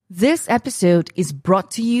This episode is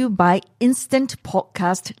brought to you by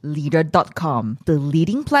InstantPodcastLeader.com, the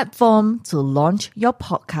leading platform to launch your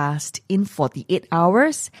podcast in 48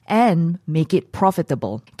 hours and make it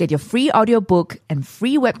profitable. Get your free audiobook and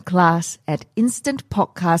free web class at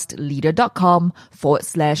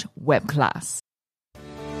InstantPodcastLeader.com/web class.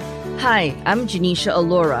 Hi, I'm Janisha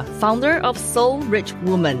Alora, founder of Soul Rich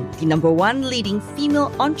Woman, the #1 leading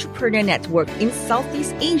female entrepreneur network in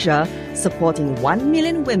Southeast Asia, supporting 1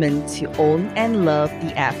 million women to own and love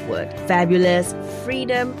the F word. Fabulous,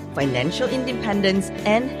 freedom, financial independence,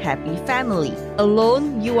 and happy family.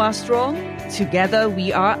 Alone, you are strong. Together,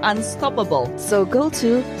 we are unstoppable. So go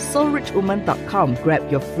to soulrichwoman.com,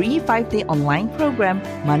 grab your free 5-day online program,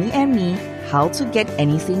 Money and Me, How to Get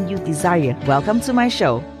Anything You Desire. Welcome to my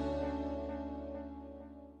show.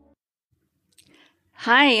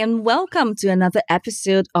 Hi, and welcome to another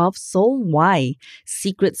episode of Soul Why,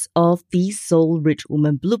 Secrets of the Soul Rich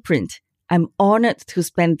Woman Blueprint. I'm honored to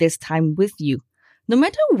spend this time with you. No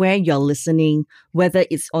matter where you're listening, whether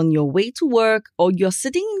it's on your way to work or you're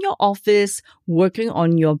sitting in your office working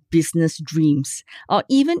on your business dreams, or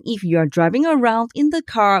even if you're driving around in the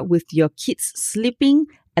car with your kids sleeping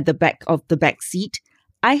at the back of the back seat,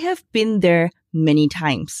 I have been there many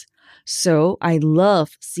times. So I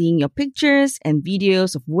love seeing your pictures and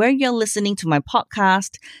videos of where you're listening to my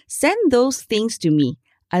podcast. Send those things to me.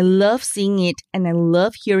 I love seeing it and I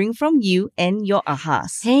love hearing from you and your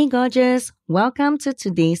ahas. Hey gorgeous, welcome to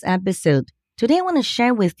today's episode. Today I want to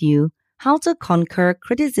share with you how to conquer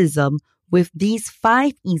criticism with these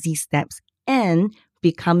 5 easy steps and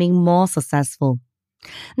becoming more successful.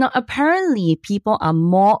 Now, apparently people are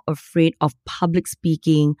more afraid of public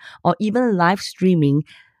speaking or even live streaming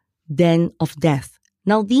than of death.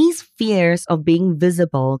 Now, these fears of being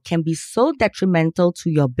visible can be so detrimental to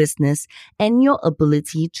your business and your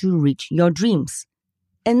ability to reach your dreams.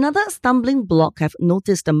 Another stumbling block I've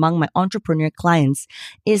noticed among my entrepreneur clients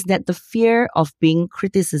is that the fear of being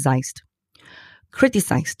criticized.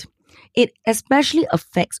 It especially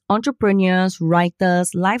affects entrepreneurs,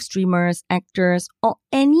 writers, live streamers, actors, or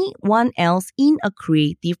anyone else in a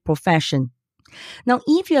creative profession. Now,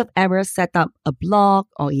 if you have ever set up a blog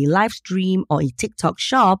or a live stream or a TikTok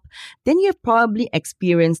shop, then you've probably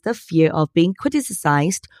experienced the fear of being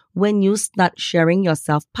criticized when you start sharing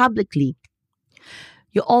yourself publicly.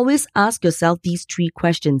 You always ask yourself these 3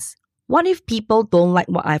 questions. What if people don't like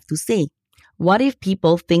what I have to say? What if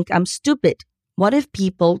people think I'm stupid? What if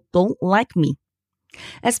people don't like me?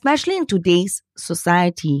 Especially in today's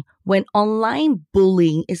society, when online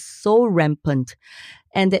bullying is so rampant,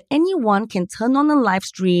 and that anyone can turn on a live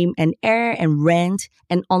stream and air and rant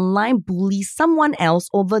and online bully someone else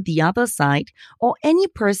over the other side, or any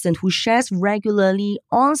person who shares regularly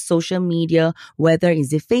on social media, whether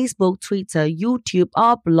it's Facebook, Twitter, YouTube,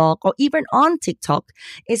 or blog, or even on TikTok,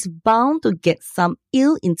 is bound to get some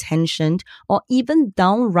ill-intentioned or even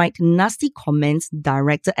downright nasty comments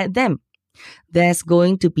directed at them. There's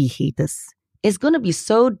going to be haters. It's going to be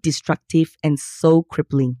so destructive and so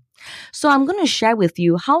crippling. So I'm going to share with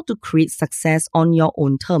you how to create success on your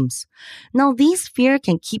own terms. Now, this fear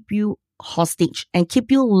can keep you hostage and keep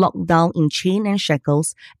you locked down in chains and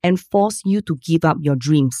shackles and force you to give up your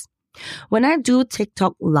dreams. When I do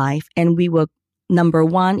TikTok live and we were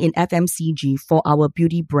 #1 in FMCG for our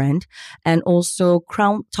beauty brand and also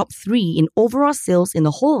crowned top 3 in overall sales in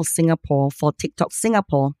the whole of Singapore for TikTok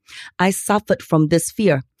Singapore, I suffered from this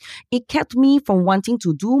fear. It kept me from wanting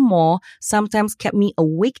to do more, sometimes kept me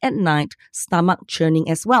awake at night, stomach churning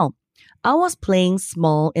as well. I was playing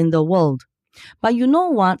small in the world. But you know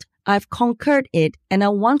what? I've conquered it and I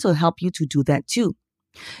want to help you to do that too.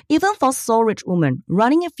 Even for Soul Rich Woman,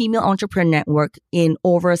 running a female entrepreneur network in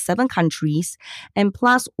over 7 countries and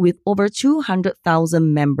plus with over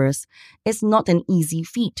 200,000 members is not an easy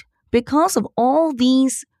feat. Because of all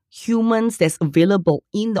these humans that's available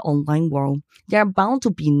in the online world, there are bound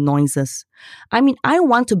to be noises. I mean, I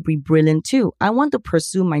want to be brilliant too. I want to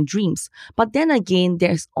pursue my dreams. But then again,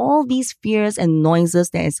 there's all these fears and noises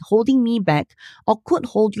that is holding me back or could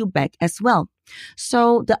hold you back as well.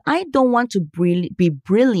 So I don't want to be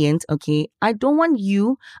brilliant, okay? I don't want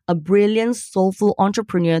you, a brilliant, soulful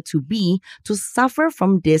entrepreneur to suffer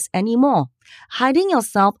from this anymore. Hiding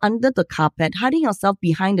yourself under the carpet, hiding yourself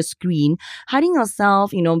behind the screen, hiding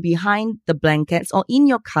yourself, behind the blankets or in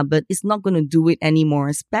your cupboard is not going to do it anymore,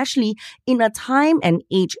 especially in a time and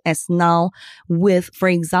age as now with, for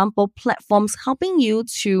example, platforms helping you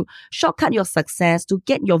to shortcut your success, to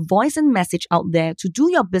get your voice and message out there, to do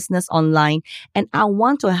your business online. And I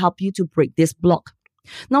want to help you to break this block.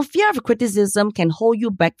 Now, fear of criticism can hold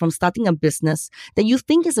you back from starting a business that you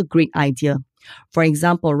think is a great idea. For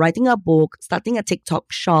example, writing a book, starting a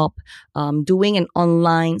TikTok shop, selling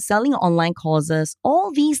online courses,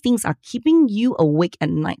 all these things are keeping you awake at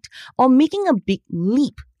night or making a big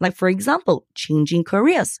leap. Like, for example, changing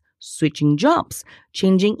careers, switching jobs,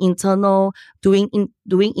 doing internal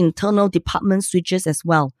department switches as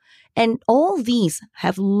well. And all these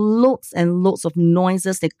have loads and loads of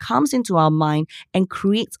noises that comes into our mind and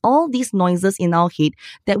creates all these noises in our head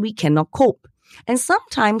that we cannot cope. And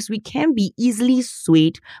sometimes we can be easily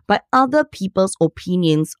swayed by other people's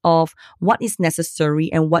opinions of what is necessary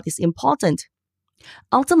and what is important.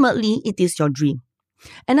 Ultimately, it is your dream.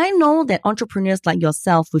 And I know that entrepreneurs like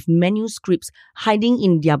yourself with manuscripts hiding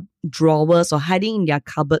in their drawers or hiding in their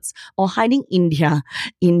cupboards or hiding in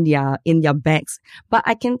their bags. But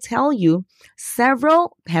I can tell you,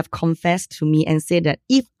 several have confessed to me and said that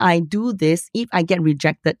if I do this, if I get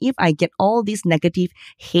rejected, if I get all these negative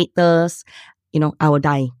haters, I will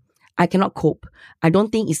die. I cannot cope. I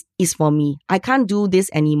don't think it's for me. I can't do this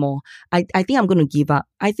anymore. I think I'm going to give up.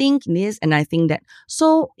 I think this and I think that.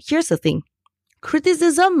 So here's the thing.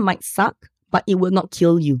 Criticism might suck, but it will not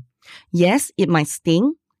kill you. Yes, it might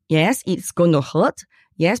sting. Yes, it's going to hurt.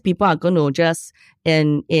 Yes, people are going to just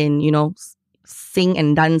sing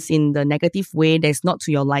and dance in the negative way that's not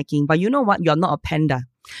to your liking. But you know what? You're not a panda,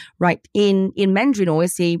 right? In Mandarin, I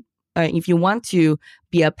always say, if you want to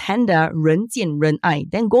be a panda, 人见人爱,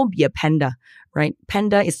 then go be a panda, right?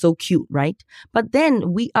 Panda is so cute, right? But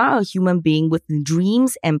then we are a human being with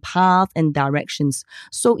dreams and paths and directions.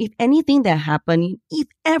 So if anything that happens, if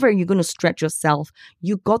ever you're going to stretch yourself,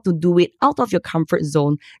 you got to do it out of your comfort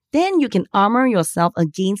zone. Then you can armor yourself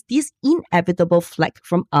against this inevitable flack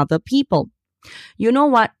from other people. You know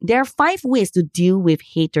what? There are 5 ways to deal with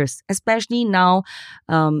haters, especially now.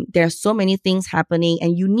 There are so many things happening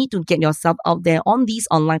and you need to get yourself out there on these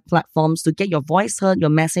online platforms to get your voice heard,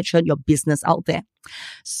 your message heard, your business out there.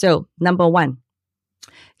 So, number 1,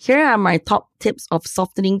 here are my top tips of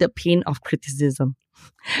softening the pain of criticism.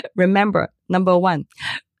 Remember, number 1,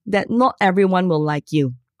 that not everyone will like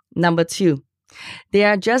you. Number 2, they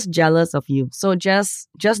are just jealous of you. So just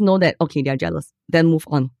know that, okay, they're jealous. Then move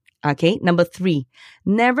on. Okay. Number 3,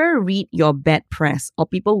 never read your bad press or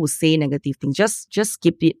people who say negative things. Just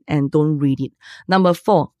skip it and don't read it. Number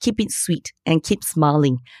 4, keep it sweet and keep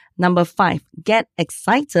smiling. Number 5, get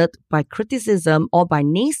excited by criticism or by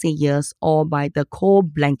naysayers or by the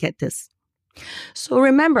cold blanketers. So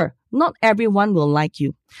remember, not everyone will like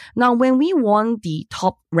you. Now, when we won the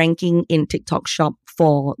top ranking in TikTok Shop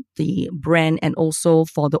for the brand and also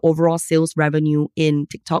for the overall sales revenue in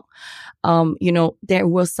TikTok, there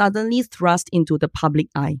were suddenly thrust into the public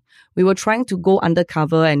eye. We were trying to go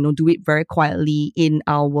undercover and do it very quietly in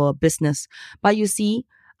our business. But you see,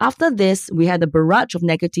 after this, we had a barrage of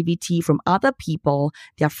negativity from other people,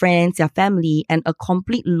 their friends, their family, and a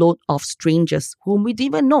complete load of strangers whom we didn't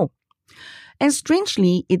even know. And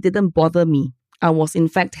strangely, it didn't bother me. I was in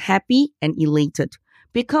fact happy and elated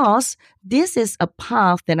because this is a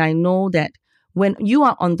path that I know that when you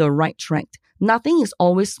are on the right track, nothing is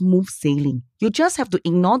always smooth sailing. You just have to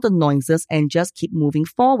ignore the noises and just keep moving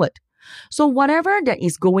forward. So whatever that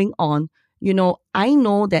is going on, I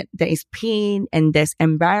know that there is pain and there's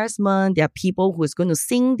embarrassment. There are people who is going to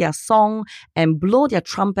sing their song and blow their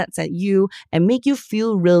trumpets at you and make you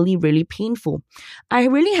feel really, really painful. I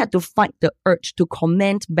really had to fight the urge to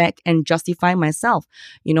comment back and justify myself.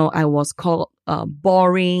 I was called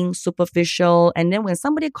boring, superficial. And then when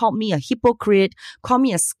somebody called me a hypocrite, called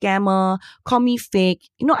me a scammer, called me fake,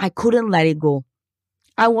 I couldn't let it go.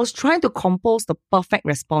 I was trying to compose the perfect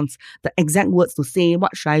response, the exact words to say,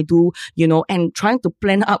 what should I do, and trying to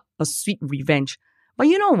plan up a sweet revenge. But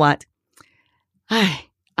you know what? I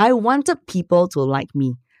wanted people to like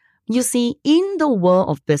me. You see, in the world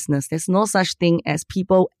of business, there's no such thing as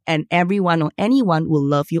people and everyone or anyone will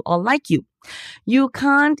love you or like you. You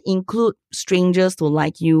can't include strangers to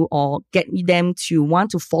like you or get them to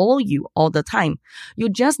want to follow you all the time. You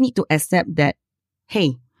just need to accept that,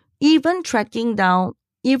 hey, even though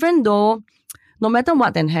no matter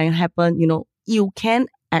what then happen, you can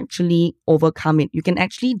actually overcome it. You can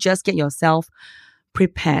actually just get yourself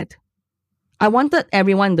prepared. I wanted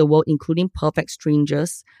everyone in the world, including perfect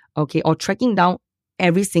strangers, or tracking down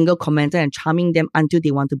every single commenter and charming them until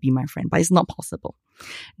they want to be my friend. But it's not possible.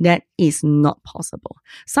 That is not possible.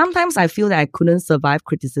 Sometimes I feel that I couldn't survive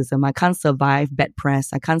criticism. I can't survive bad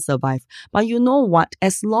press. I can't survive. But you know what?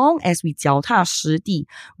 As long as we 脚踏实地,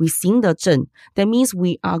 we 行得正, that means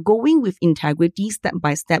we are going with integrity step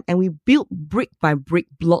by step and we build brick by brick,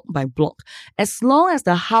 block by block. As long as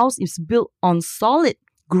the house is built on solid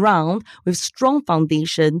ground with strong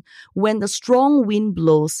foundation, when the strong wind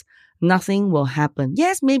blows, nothing will happen.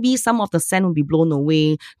 Yes, maybe some of the sand will be blown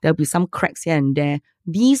away. There'll be some cracks here and there.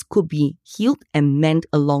 These could be healed and mended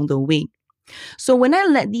along the way. So when I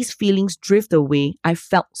let these feelings drift away, I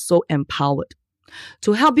felt so empowered.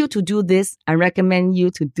 To help you to do this, I recommend you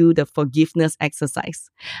to do the forgiveness exercise.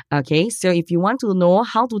 Okay, so if you want to know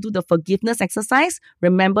how to do the forgiveness exercise,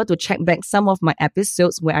 remember to check back some of my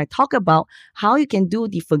episodes where I talk about how you can do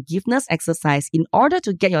the forgiveness exercise in order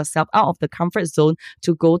to get yourself out of the comfort zone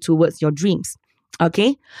to go towards your dreams.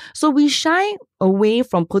 Okay, so we shy away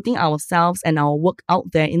from putting ourselves and our work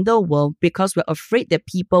out there in the world because we're afraid that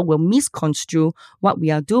people will misconstrue what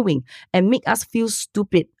we are doing and make us feel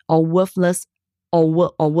stupid or worthless or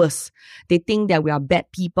worse. They think that we are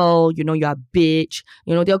bad people, you're a bitch,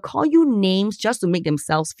 they'll call you names just to make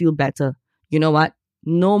themselves feel better. You know what?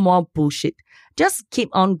 No more bullshit. Just keep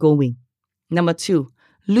on going. Number 2,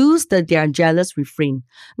 lose the "they're jealous" refrain.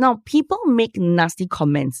 Now, people make nasty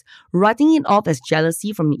comments. Writing it off as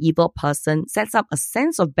jealousy from an evil person sets up a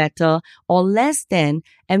sense of better or less than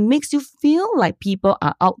and makes you feel like people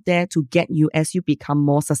are out there to get you as you become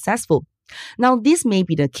more successful. Now, this may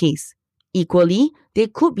be the case. Equally, they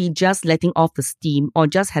could be just letting off the steam or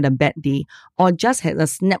just had a bad day or just had a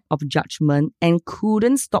snap of judgment and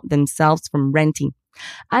couldn't stop themselves from ranting.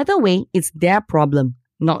 Either way, it's their problem,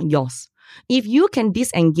 not yours. If you can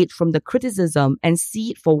disengage from the criticism and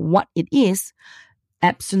see it for what it is,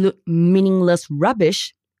 absolute meaningless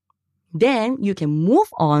rubbish, then you can move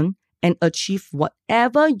on and achieve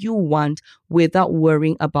whatever you want without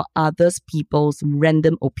worrying about others people's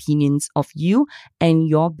random opinions of you and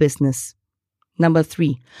your business. Number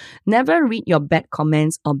 3, never read your bad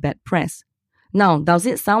comments or bad press. Now, does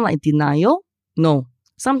it sound like denial? No.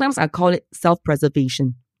 Sometimes I call it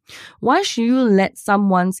self-preservation. Why should you let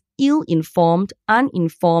someone's ill-informed,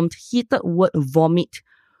 uninformed, heated word vomit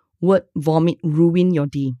ruin your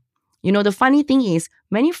day? The funny thing is,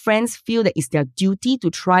 many friends feel that it's their duty to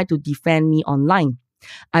try to defend me online.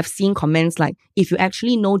 I've seen comments like, if you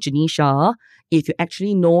actually know Janisha, if you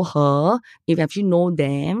actually know her, if you actually know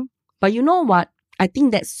them. But you know what? I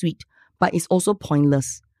think that's sweet, but it's also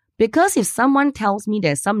pointless. Because if someone tells me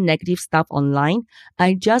there's some negative stuff online,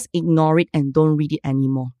 I just ignore it and don't read it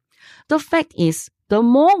anymore. The fact is, the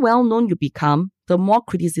more well-known you become, the more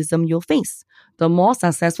criticism you'll face. The more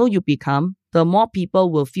successful you become, the more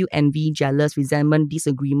people will feel envy, jealous, resentment,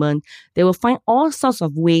 disagreement. They will find all sorts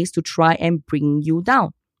of ways to try and bring you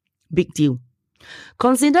down. Big deal.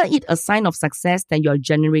 Consider it a sign of success that you're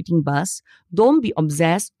generating buzz. Don't be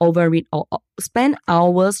obsessed over it or spend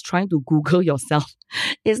hours trying to Google yourself.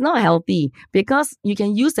 It's not healthy because you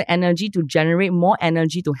can use the energy to generate more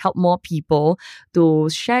energy to help more people, to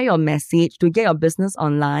share your message, to get your business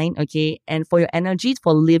online, okay, and for your energy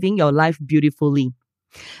for living your life beautifully.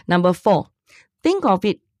 Number 4, think of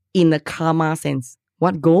it in the karma sense.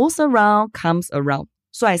 What goes around comes around.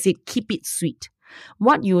 So I said, keep it sweet.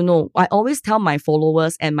 What you know, I always tell my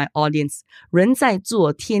followers and my audience, 人在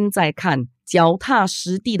做，天在看，脚踏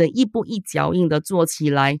实地的一步一脚印的做起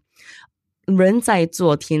来。人在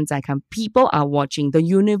做，天在看。People are watching. The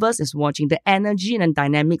universe is watching. The energy and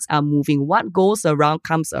dynamics are moving. What goes around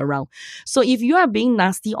comes around. So if you are being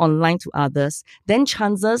nasty online to others, then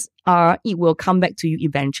chances are it will come back to you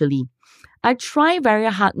eventually. I try very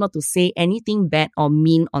hard not to say anything bad or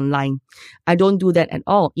mean online. I don't do that at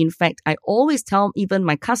all. In fact, I always tell even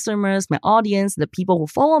my customers, my audience, the people who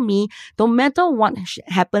follow me, no matter what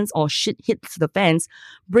happens or shit hits the fans,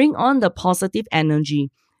 bring on the positive energy.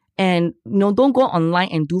 And don't go online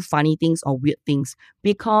and do funny things or weird things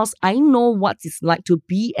because I know what it's like to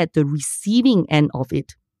be at the receiving end of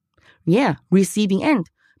it. Yeah, receiving end.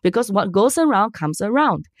 Because what goes around comes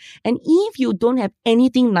around. And if you don't have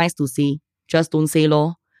anything nice to say, just don't say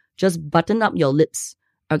lor. Just button up your lips.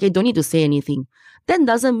 Okay, don't need to say anything. That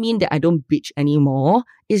doesn't mean that I don't bitch anymore.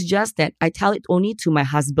 It's just that I tell it only to my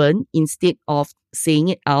husband instead of saying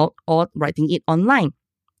it out or writing it online.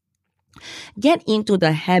 Get into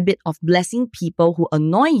the habit of blessing people who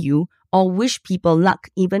annoy you or wish people luck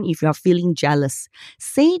even if you're feeling jealous.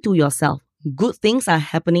 Say to yourself, good things are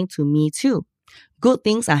happening to me too. Good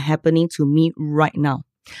things are happening to me right now.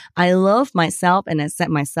 I love myself and I set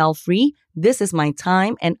myself free. This is my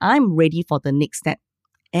time and I'm ready for the next step.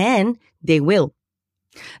 And they will.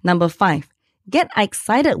 Number 5, get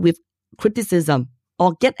excited with criticism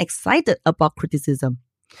or get excited about criticism.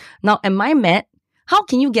 Now, am I mad? How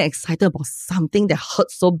can you get excited about something that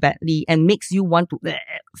hurts so badly and makes you want to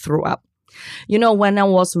throw up? When I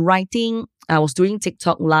was writing I was doing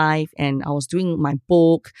TikTok live and I was doing my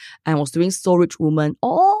book and I was doing Soul Rich Woman,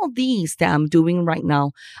 all these that I'm doing right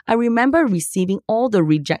now, I remember receiving all the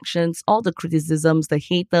rejections, all the criticisms, the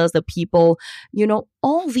haters, the people,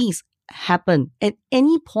 all these happen at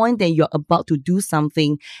any point that you're about to do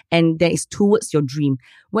something and that is towards your dream.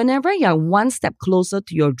 Whenever you're one step closer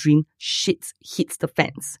to your dream, shit hits the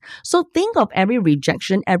fans. So think of every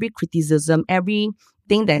rejection, every criticism, everything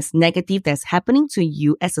that's negative that's happening to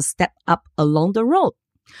you as a step up along the road.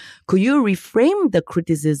 Could you reframe the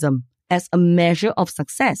criticism as a measure of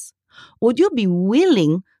success? Would you be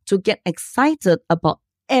willing to get excited about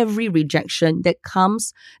every rejection that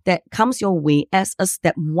comes your way as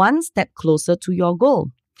one step closer to your goal?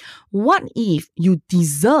 What if you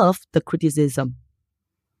deserve the criticism?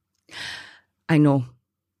 I know,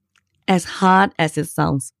 as hard as it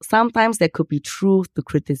sounds, sometimes there could be truth to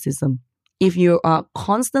criticism. If you are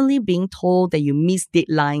constantly being told that you miss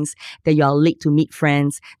deadlines, that you are late to meet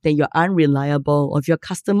friends, that you're unreliable, or if your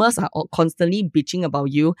customers are constantly bitching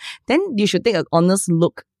about you, then you should take an honest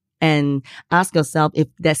look and ask yourself if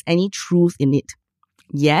there's any truth in it.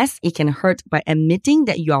 Yes, it can hurt by admitting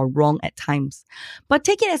that you are wrong at times, but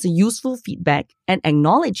take it as a useful feedback and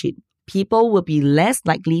acknowledge it. People will be less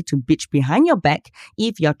likely to bitch behind your back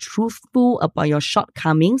if you're truthful about your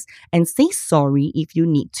shortcomings and say sorry if you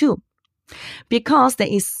need to. Because there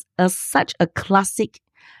is such a classic,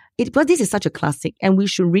 this is such a classic and we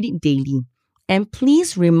should read it daily. And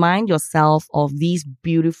please remind yourself of these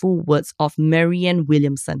beautiful words of Marianne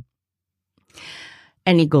Williamson.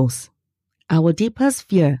 And it goes, our deepest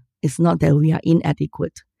fear is not that we are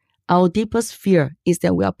inadequate. Our deepest fear is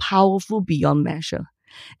that we are powerful beyond measure.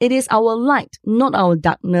 It is our light, not our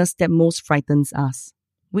darkness, that most frightens us.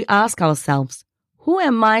 We ask ourselves, who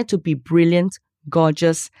am I to be brilliant,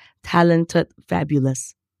 gorgeous, talented,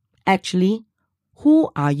 fabulous? Actually,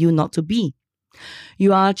 who are you not to be?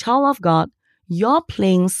 You are a child of God. Your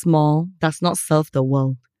playing small does not serve the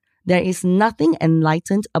world. There is nothing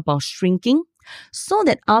enlightened about shrinking so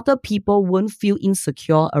that other people won't feel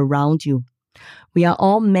insecure around you. We are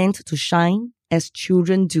all meant to shine as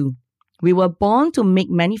children do. We were born to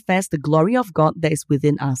make manifest the glory of God that is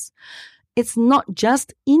within us. It's not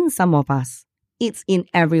just in some of us. It's in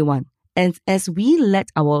everyone. And as we let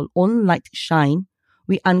our own light shine,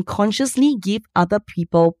 we unconsciously give other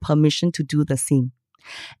people permission to do the same.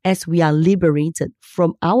 As we are liberated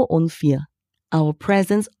from our own fear, our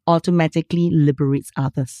presence automatically liberates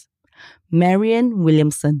others. Marianne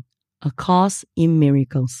Williamson, A Course in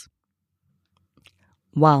Miracles.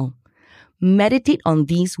 Wow. Meditate on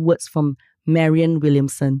these words from Marianne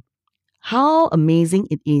Williamson. How amazing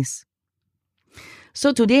it is.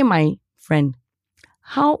 So today, my friend,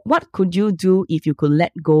 what could you do if you could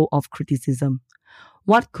let go of criticism?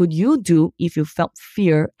 What could you do if you felt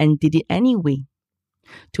fear and did it anyway?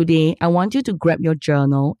 Today, I want you to grab your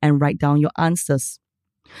journal and write down your answers.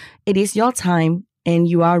 It is your time and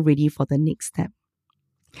you are ready for the next step.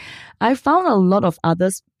 I found a lot of other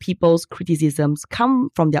people's criticisms come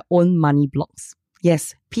from their own money blocks.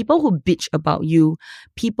 Yes, people who bitch about you,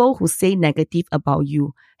 people who say negative about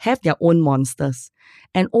you, have their own monsters.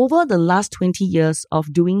 And over the last 20 years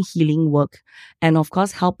of doing healing work, and of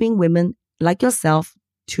course helping women like yourself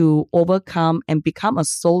to overcome and become a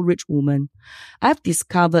soul-rich woman, I've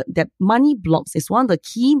discovered that money blocks is one of the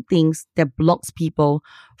key things that blocks people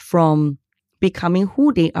from becoming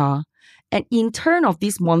who they are. And in turn of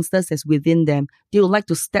these monsters that's within them, they would like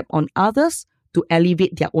to step on others to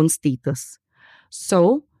elevate their own status.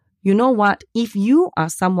 So, you know what? If you are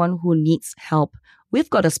someone who needs help, we've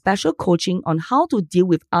got a special coaching on how to deal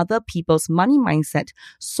with other people's money mindset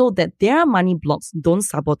so that their money blocks don't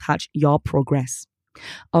sabotage your progress.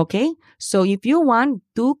 Okay? So if you want,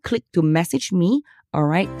 do click to message me, all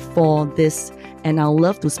right, for this, and I'll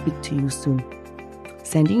love to speak to you soon.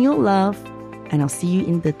 Sending you love, and I'll see you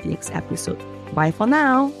in the next episode. Bye for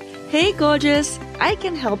now. Hey, gorgeous! I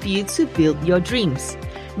can help you to build your dreams.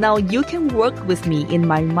 Now you can work with me in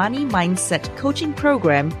my Money Mindset coaching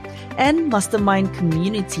program and mastermind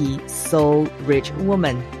community, Soul Rich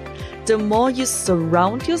Woman. The more you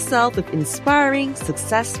surround yourself with inspiring,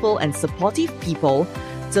 successful, and supportive people,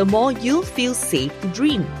 the more you'll feel safe to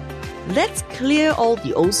dream. Let's clear all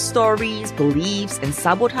the old stories, beliefs, and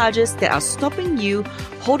sabotages that are stopping you,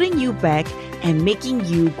 holding you back, and making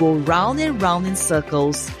you go round and round in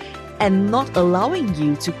circles, and not allowing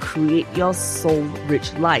you to create your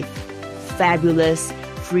soul-rich life. Fabulous,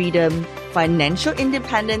 freedom, financial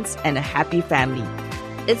independence, and a happy family.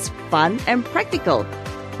 It's fun and practical.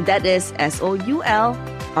 That is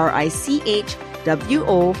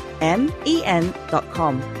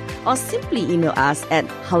SoulRichWoman.com. or simply email us at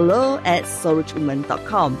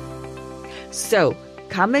hello@soulrichwoman.com. So,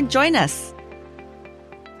 come and join us.